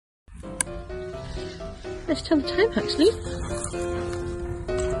Let's tell the time actually.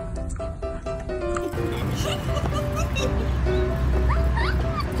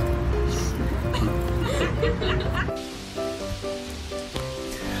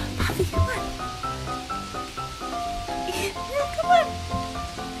 Puppy, come on. Come on.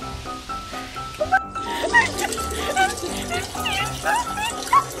 Come on.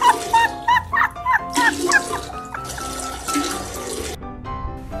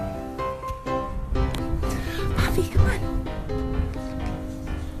 Puppy, come on.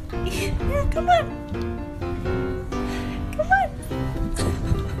 Yeah, come on. Come on.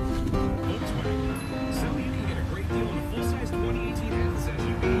 So you can get a great deal on a full-size 2018 Atlas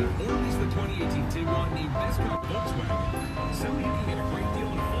SUV, or at least the 2018 Tiguan named Best Car Volkswagen. So you can get a great deal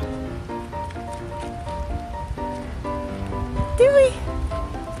on a full... Do we?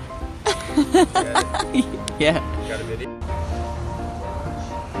 Yeah. Got a video?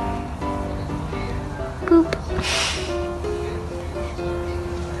 Poop.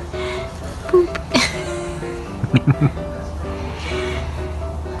 Poop.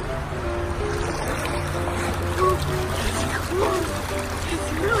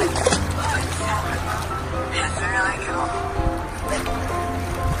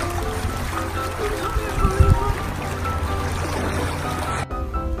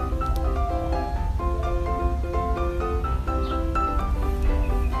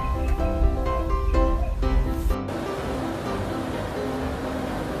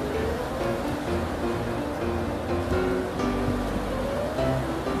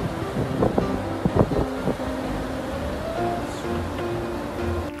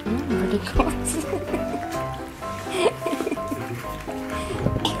 Pretty cool. So good.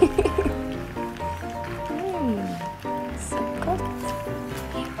 So good.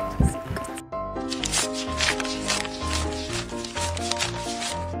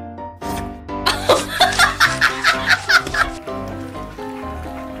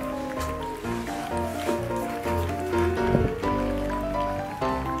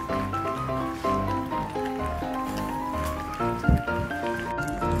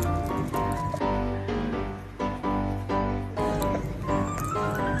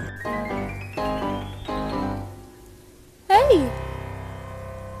 Hey!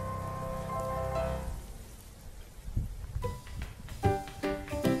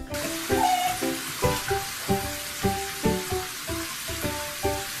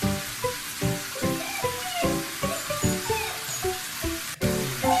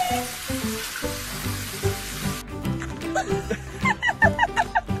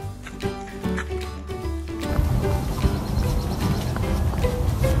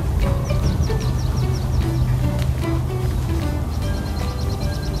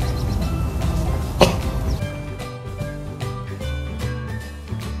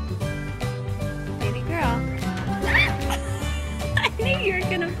 Baby girl. I knew you were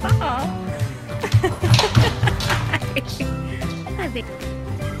gonna fall. Hi, baby.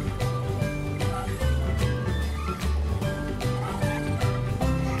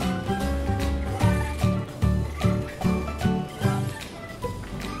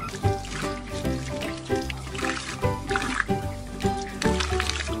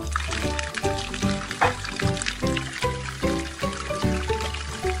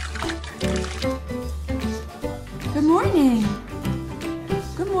 Good morning.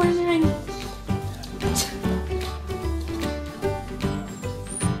 Good morning.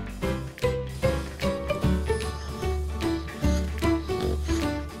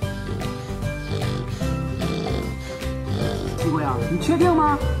西瓜呀，你确定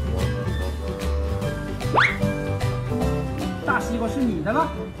吗？大西瓜是你的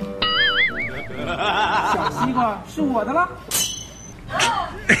了，小西瓜是我的了。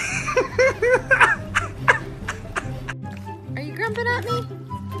Are you grumping at me?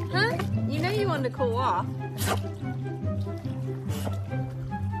 Huh? You know you wanted to cool off.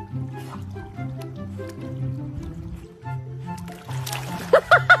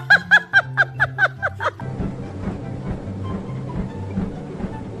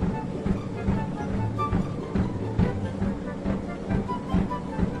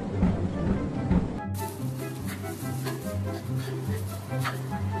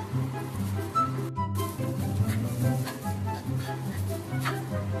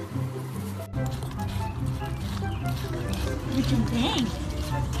 What do you think?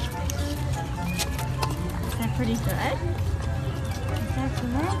 Is that pretty good? Is that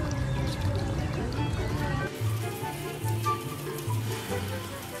good?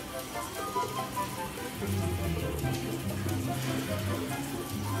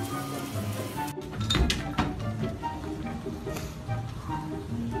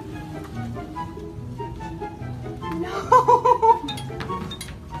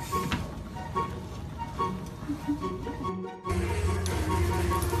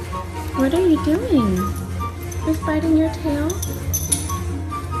 What are you doing? Who's biting your tail?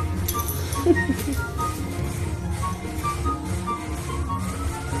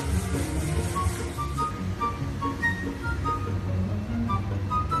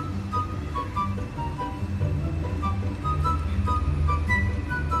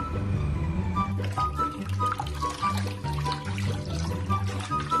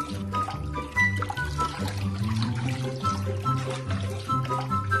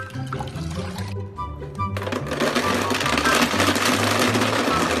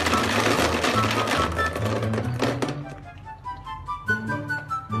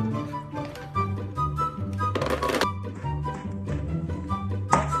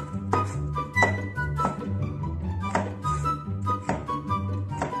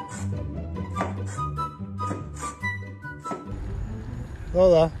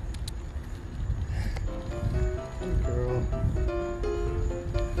 Lola. Good girl.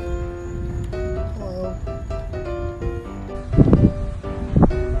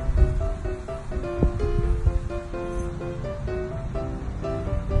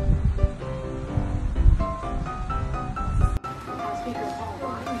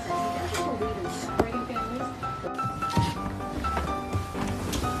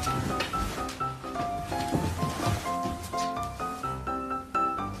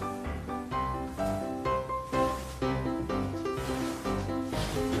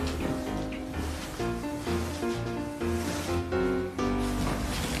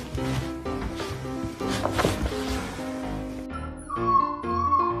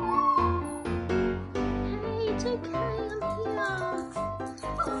 Hello.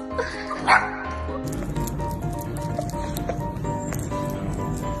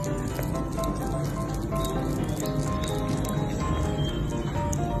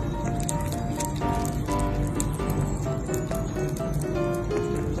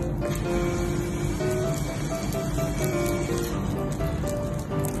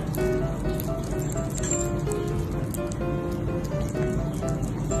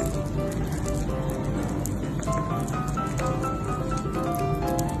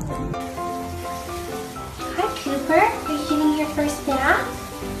 Cooper, are you getting your first bath?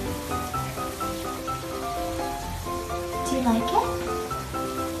 Do you like it?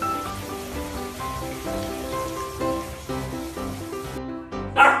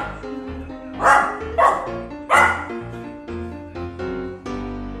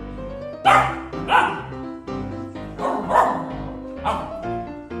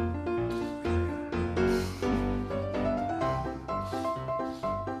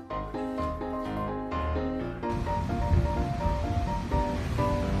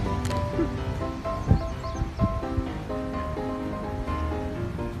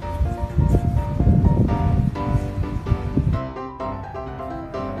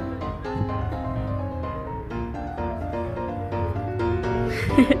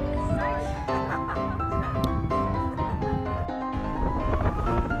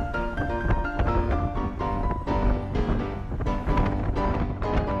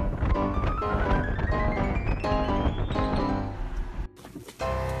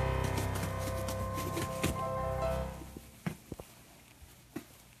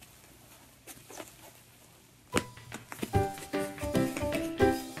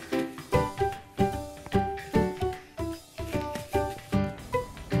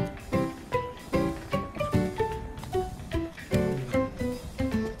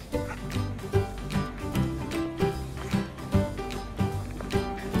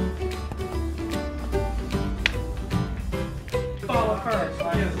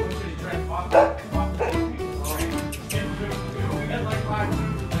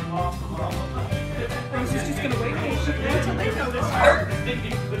 She's just gonna wait until they notice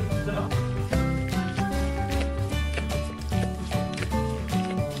her.